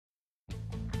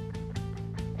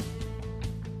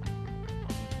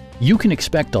You can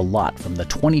expect a lot from the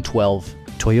 2012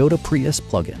 Toyota Prius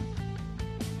Plug-in.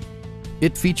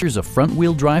 It features a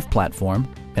front-wheel drive platform,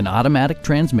 an automatic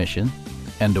transmission,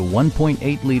 and a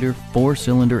 1.8-liter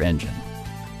four-cylinder engine.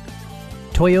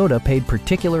 Toyota paid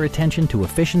particular attention to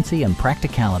efficiency and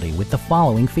practicality with the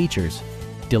following features: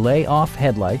 delay-off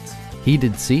headlights,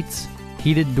 heated seats,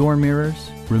 heated door mirrors,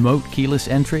 remote keyless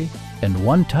entry, and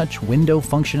one-touch window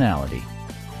functionality.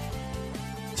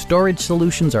 Storage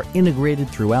solutions are integrated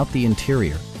throughout the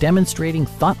interior, demonstrating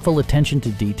thoughtful attention to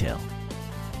detail.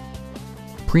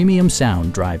 Premium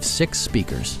sound drives 6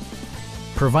 speakers,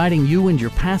 providing you and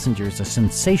your passengers a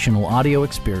sensational audio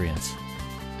experience.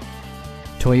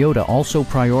 Toyota also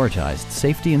prioritized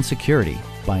safety and security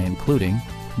by including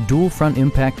dual front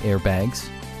impact airbags,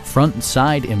 front and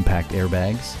side impact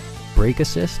airbags, brake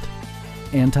assist,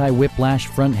 anti-whiplash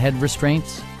front head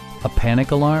restraints, a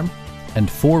panic alarm, and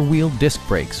 4-wheel disc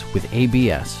brakes with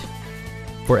ABS.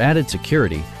 For added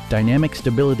security, dynamic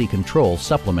stability control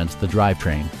supplements the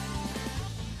drivetrain.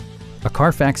 A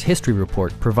Carfax history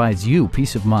report provides you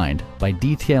peace of mind by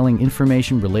detailing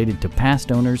information related to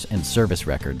past owners and service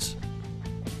records.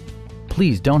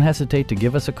 Please don't hesitate to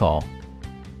give us a call.